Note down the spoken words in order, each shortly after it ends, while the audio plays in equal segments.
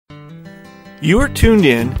You are tuned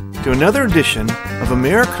in to another edition of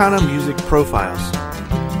Americana Music Profiles,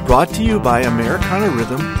 brought to you by Americana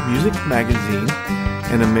Rhythm Music Magazine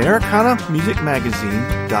and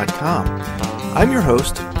AmericanaMusicMagazine.com. I'm your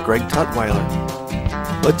host, Greg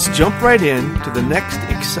Tutwiler. Let's jump right in to the next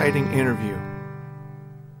exciting interview.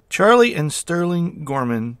 Charlie and Stirling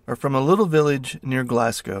Gorman are from a little village near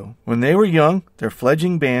Glasgow. When they were young, their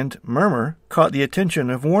fledgling band, Murmur, caught the attention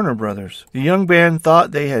of Warner Brothers. The young band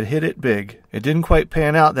thought they had hit it big. It didn't quite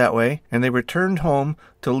pan out that way, and they returned home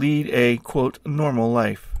to lead a, quote, normal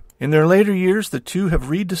life. In their later years, the two have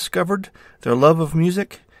rediscovered their love of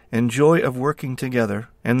music and joy of working together,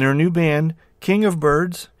 and their new band, King of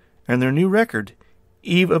Birds, and their new record,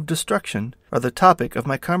 Eve of Destruction, are the topic of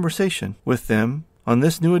my conversation with them on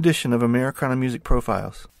this new edition of Americana Music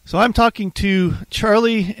Profiles. So I'm talking to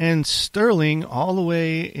Charlie and Stirling all the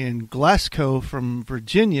way in Glasgow from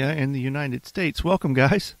Virginia in the United States. Welcome,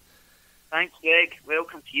 guys. Thanks, Greg.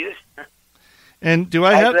 Welcome to you. And do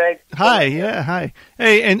I have... Greg. Hi, yeah, hi.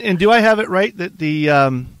 Hey, and do I have it right that the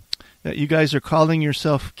that you guys are calling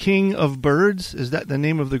yourself King of Birds? Is that the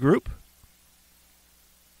name of the group?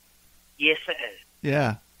 Yes, it is.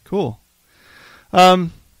 Yeah, cool.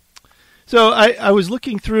 So I was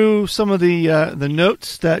looking through some of the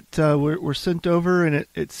notes that were sent over, and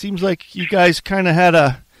it seems like you guys kind of had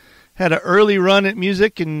an early run at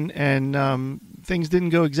music, and things didn't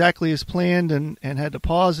go exactly as planned, and had to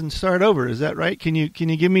pause and start over. Is that right? Can you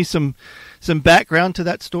give me some background to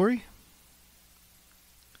that story?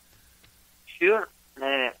 Sure.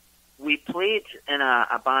 We played in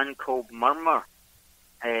a band called Murmur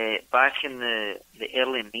back in the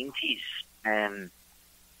early 90s.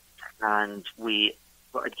 And we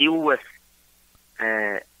got a deal with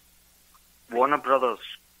Warner Brothers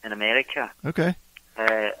in America. Okay.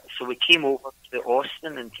 So we came over to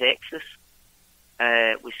Austin in Texas.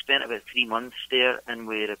 We spent about 3 months there, and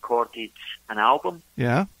we recorded an album.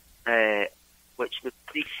 Yeah. Which was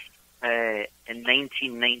released in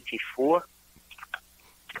 1994.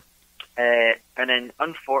 And then,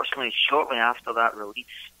 unfortunately, shortly after that release,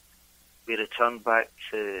 we returned back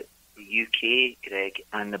to the UK, Greg,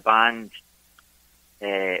 and the band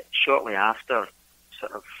shortly after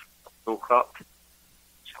sort of broke up.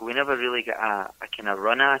 So we never really got a kind of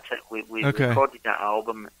run at it. We Okay. recorded that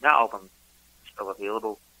album. That album is still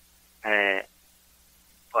available. But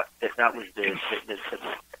that was the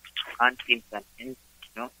band came to an end,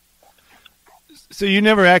 you know. So you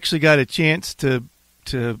never actually got a chance to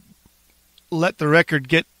let the record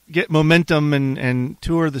get momentum and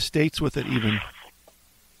tour the States with it even.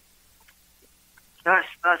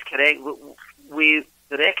 That's correct. The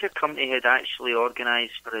record company had actually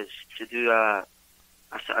organised for us to do a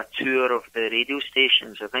sort of tour of the radio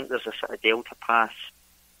stations. I think there's a sort of Delta Pass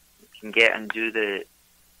you can get and do the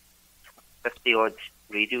 50-odd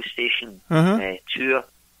radio station tour.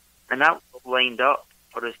 And that was lined up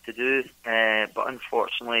for us to do, but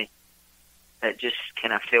unfortunately it just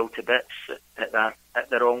kind of fell to bits at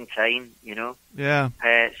the wrong time, you know. Yeah.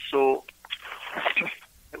 So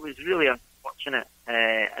it was really unfortunate,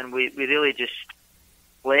 and we really just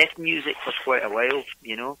left music for quite a while,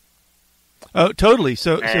 you know. Oh, totally.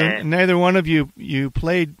 So neither one of you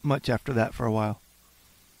played much after that for a while.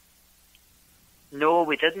 No,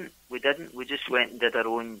 we didn't. We just went and did our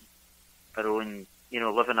own, you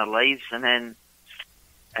know, living our lives, and then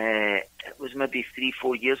it was maybe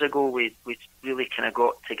 3-4 years ago we really kind of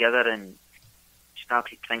got together and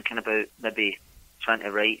started thinking about maybe trying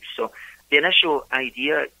to write. So the initial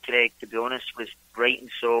idea, Greg, to be honest, was writing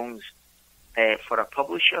songs for a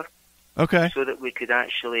publisher. Okay. So that we could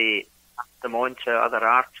actually pass them on to other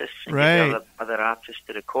artists and Right. get other artists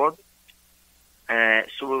to record. So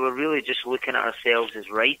we were really just looking at ourselves as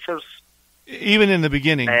writers. Even in the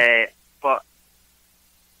beginning. But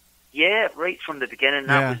yeah, right from the beginning,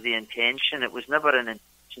 that Yeah. was the intention. It was never an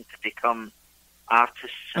intention to become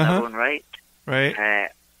artists in our own right. Right.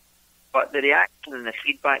 But the reaction and the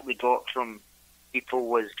feedback we got from people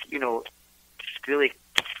was, you know, really,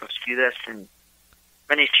 let's do this and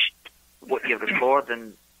finish what you record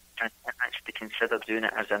and actually consider doing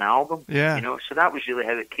it as an album. Yeah. You know, so that was really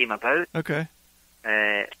how it came about. Okay.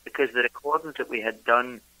 Because the recordings that we had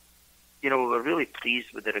done, you know, we were really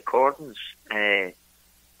pleased with the recordings. And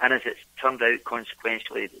as it turned out,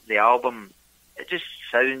 consequentially, the album, it just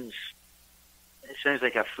sounds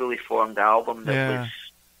like a fully formed album that was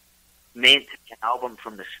meant to be an album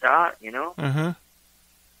from the start, you know? Uh-huh.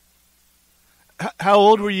 How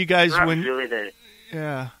old were you guys That when... was really the...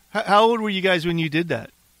 Yeah. How old were you guys when you did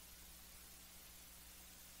that?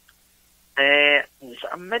 It was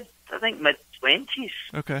mid-20s.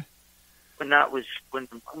 Okay. When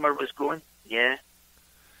Murmur was going, Yeah.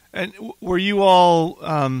 And were you all?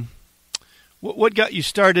 What got you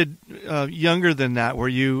started younger than that? Were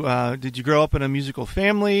you? Did you grow up in a musical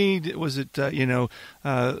family? Was it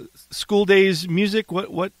school days music?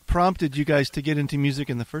 What prompted you guys to get into music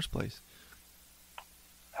in the first place?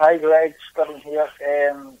 Hi, Greg. Stirling here.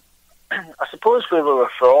 I suppose where we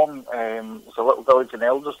were from was a little village in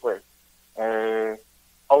Elderslie.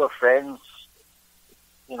 All our friends,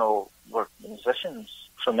 were musicians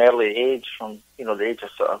from early age, from the age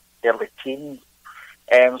of sort of early teens.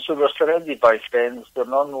 So we're surrounded by friends. They're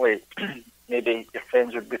normally maybe your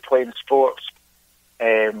friends would be playing sports.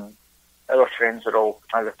 Our friends are all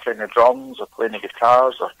either playing the drums or playing the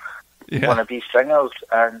guitars or want to be singers.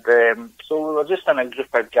 And so we were just in a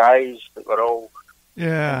group of guys that were all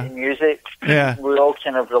into music. Yeah. We all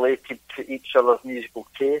kind of related to each other's musical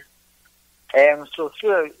taste. So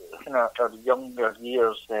throughout our younger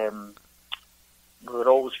years, we were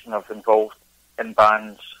always kind of involved in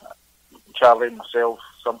bands. Charlie and myself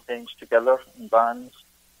sometimes together in bands,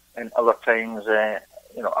 and other times,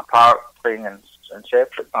 apart playing in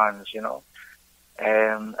separate bands,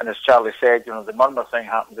 And as Charlie said, the Murmur thing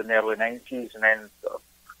happened in the early 90s and then sort of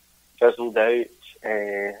fizzled out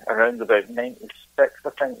around about 96, I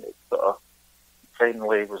think, it sort of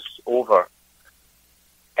finally was over.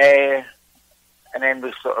 And then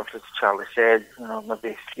we sort of, as Charlie said,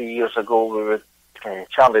 maybe 3 years ago, we would,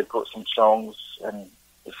 Charlie had got some songs and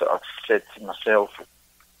he sort of said to myself,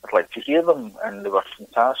 I'd like to hear them, and they were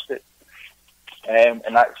fantastic. And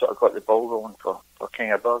that sort of got the ball rolling for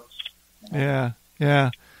King of Birds. Yeah.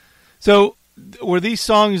 So were these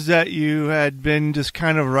songs that you had been just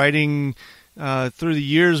kind of writing through the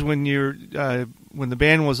years when when the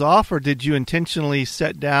band was off, or did you intentionally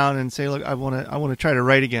sit down and say, look, I want to try to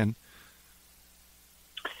write again?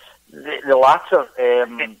 The latter.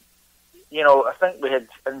 I think we had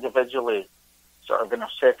individually, sort of in our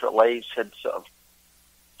separate lives, had sort of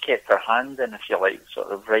kept our hand in, if you like, sort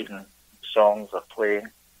of writing songs or playing.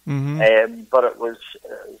 Mm-hmm. But it was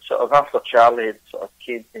sort of after Charlie had sort of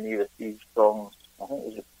came to me with these songs. I think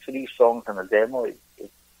it was 3 songs in a demo he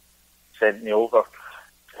sent me over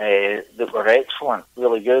that were excellent,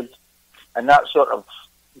 really good, and that sort of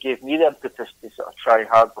gave me the impetus to sort of try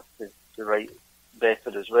harder to write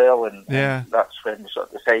better as well. And that's when we sort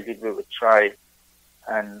of decided we would try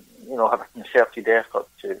and have a concerted effort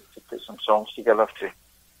to put some songs together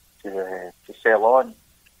to sell on,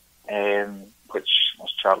 which,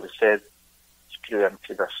 as Charlie said, grew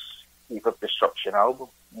into this Eve of Destruction album.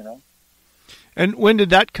 And when did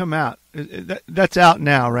that come out? That's out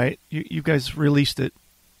now, right? You guys released it.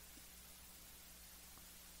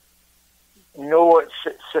 No, it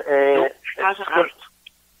hasn't.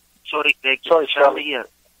 Sorry, Greg. Sorry, Charlie here.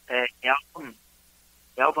 The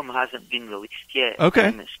album hasn't been released yet. Okay.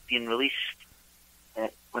 It's been released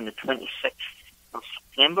on the 26th of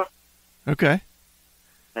September. Okay.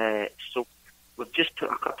 So we've just put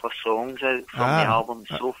a couple of songs out from the album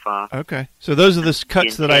so far. Okay. So those are the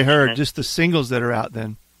cuts that I heard, just the singles that are out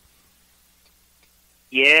then.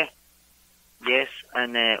 Yeah. Yes,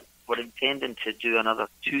 and we're intending to do another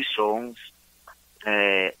 2 songs.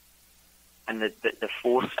 And the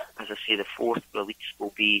fourth, as I say, the fourth release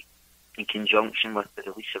will be in conjunction with the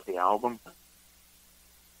release of the album.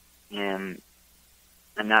 And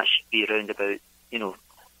that should be around about,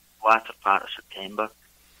 latter part of September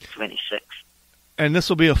 26th. And this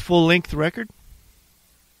will be a full-length record?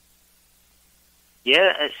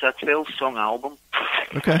 Yeah, it's a 12-song album.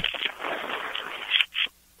 Okay.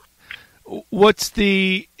 What's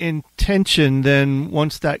the intention then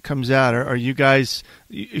once that comes out? Are you guys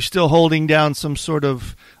you're still holding down some sort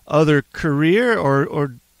of other career,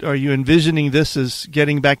 or are you envisioning this as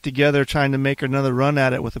getting back together, trying to make another run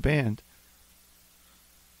at it with a band?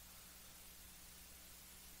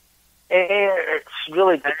 It's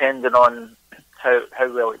really dependent on how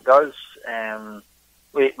well it does.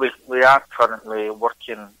 We are currently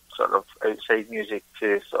working sort of outside music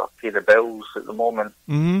to sort of pay the bills at the moment.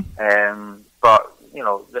 Mm-hmm. But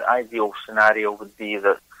the ideal scenario would be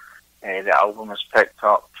that the album is picked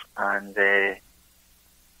up and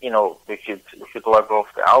we could live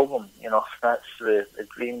off the album. That's the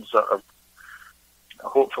dream sort of.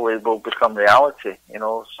 Hopefully will become reality.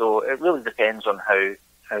 So it really depends on how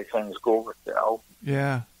things go with the album.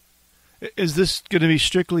 Yeah. Is this going to be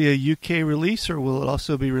strictly a UK release, or will it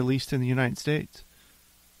also be released in the United States?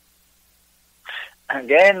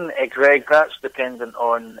 Again, Greg, that's dependent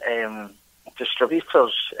on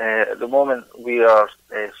distributors. At the moment, we are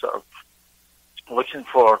sort of looking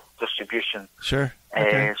for distribution. Sure.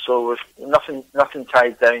 Okay. So with nothing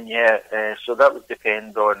tied down yet. So that would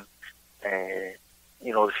depend on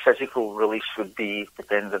the physical release would be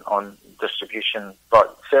dependent on distribution,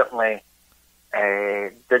 but certainly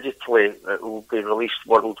digitally it will be released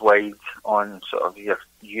worldwide on sort of your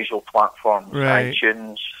usual platforms, right.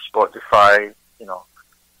 iTunes, Spotify,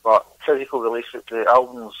 But physical release, the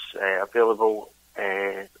album's available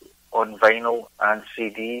on vinyl and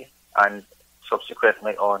CD, and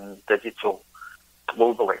subsequently on digital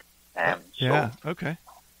globally. Okay.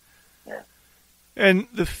 Yeah. And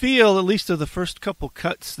the feel, at least of the first couple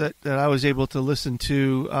cuts that I was able to listen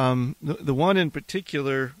to, the one in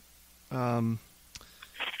particular,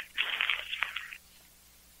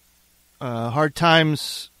 Hard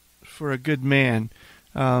Times for a Good Man,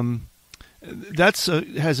 has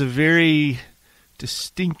a very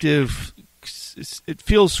distinctive, it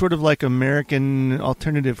feels sort of like American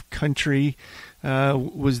alternative country.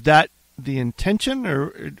 Was that the intention,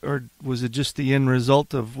 or was it just the end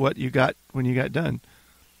result of what you got when you got done?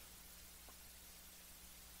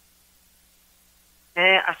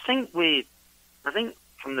 I think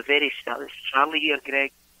from the very start, it's Charlie here,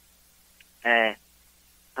 Greg. I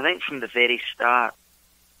think from the very start,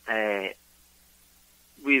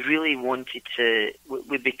 we really wanted to.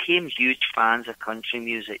 We became huge fans of country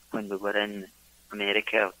music when we were in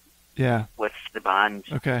America. Yeah. With the band.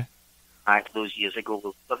 Okay. Back those years ago,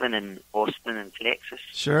 we were living in Austin, in Texas.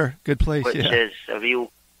 Sure, good place. Which is a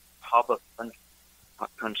real hub of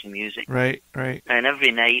country music. Right. And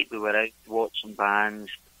every night we were out watching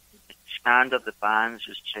bands. The standard of the bands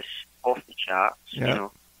was just off the charts, Yeah.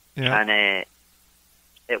 And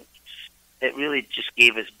it really just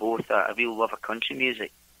gave us both a real love of country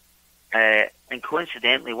music. And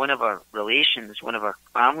coincidentally, one of our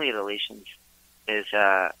family relations, is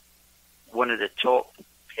one of the top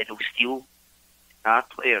pedal steel guitar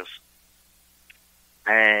players.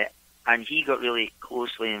 And he got really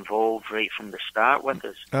closely involved right from the start with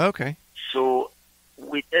us. Oh, okay. So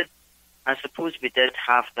I suppose we did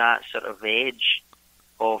have that sort of edge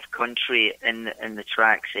of country in the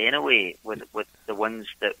tracks anyway, with the ones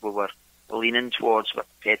that we were leaning towards with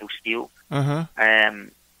pedal steel. Uh-huh.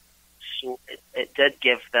 So it did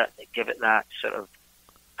give it that sort of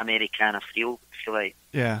Americana feel, if you like.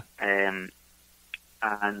 Yeah. And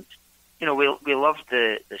we loved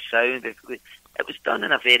the sound. It was done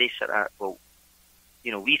in a very sort of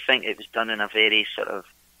we think it was done in a very sort of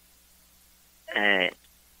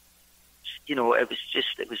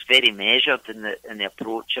it was very measured in the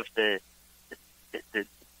approach of the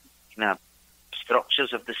kind of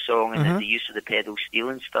structures of the song and the use of the pedal steel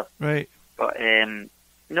and stuff. Right. But we're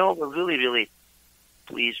really, really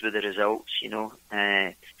pleased with the results,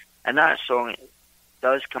 and that song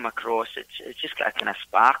does come across. It's just got a kind of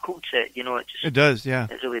sparkle to it, It does, yeah.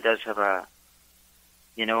 It really does have a,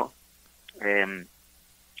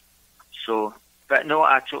 So, but no,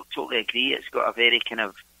 I totally agree. It's got a very kind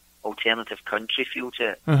of alternative country feel to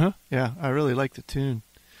it. Uh-huh. Yeah, I really like the tune.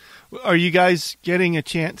 Are you guys getting a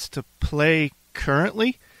chance to play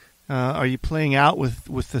currently? Are you playing out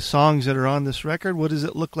with the songs that are on this record? What does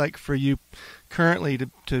it look like for you currently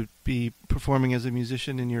to be performing as a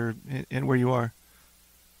musician in where you are?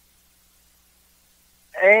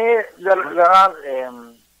 There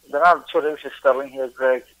are Charlie and Stirling here,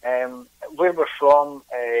 Greg. Where we're from,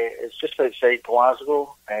 it's just outside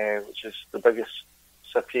Glasgow, which is the biggest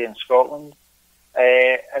city in Scotland,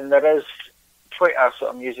 and there is quite a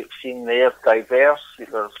sort of music scene there, diverse.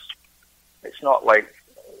 It's not like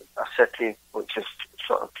a city which is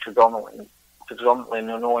sort of predominantly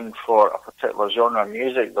known for a particular genre of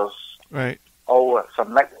music. There's it's a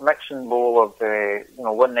mixing bowl of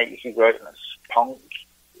one night you can go out and it's punk,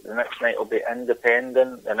 the next night will be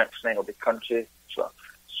independent, the next night will be country. So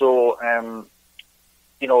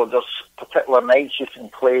there's particular nights you can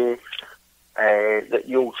play that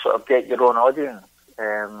you'll sort of get your own audience.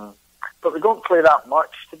 But we don't play that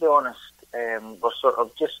much, to be honest. We're sort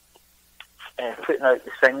of just putting out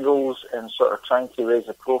the singles and sort of trying to raise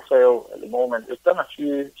a profile at the moment. We've done a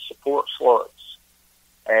few support slots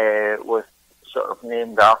with sort of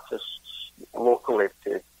named artists locally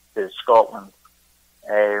to Scotland,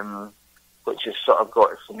 which has sort of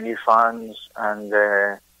got some new fans. And,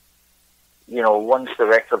 once the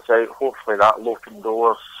record's out, hopefully that'll open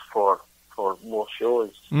doors for more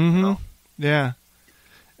shows. Mm-hmm. Yeah.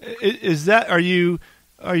 Is that, are you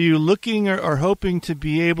looking or hoping to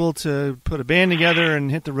be able to put a band together and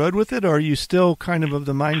hit the road with it, or are you still kind of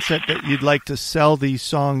the mindset that you'd like to sell these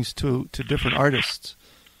songs to different artists?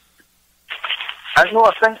 I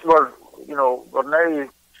think we're now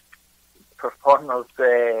performers,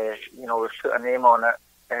 we've put a name on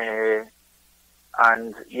it,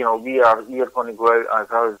 and we are going to go out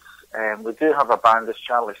as us We do have a band, as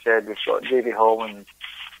Charlie said. We've got Davey Holland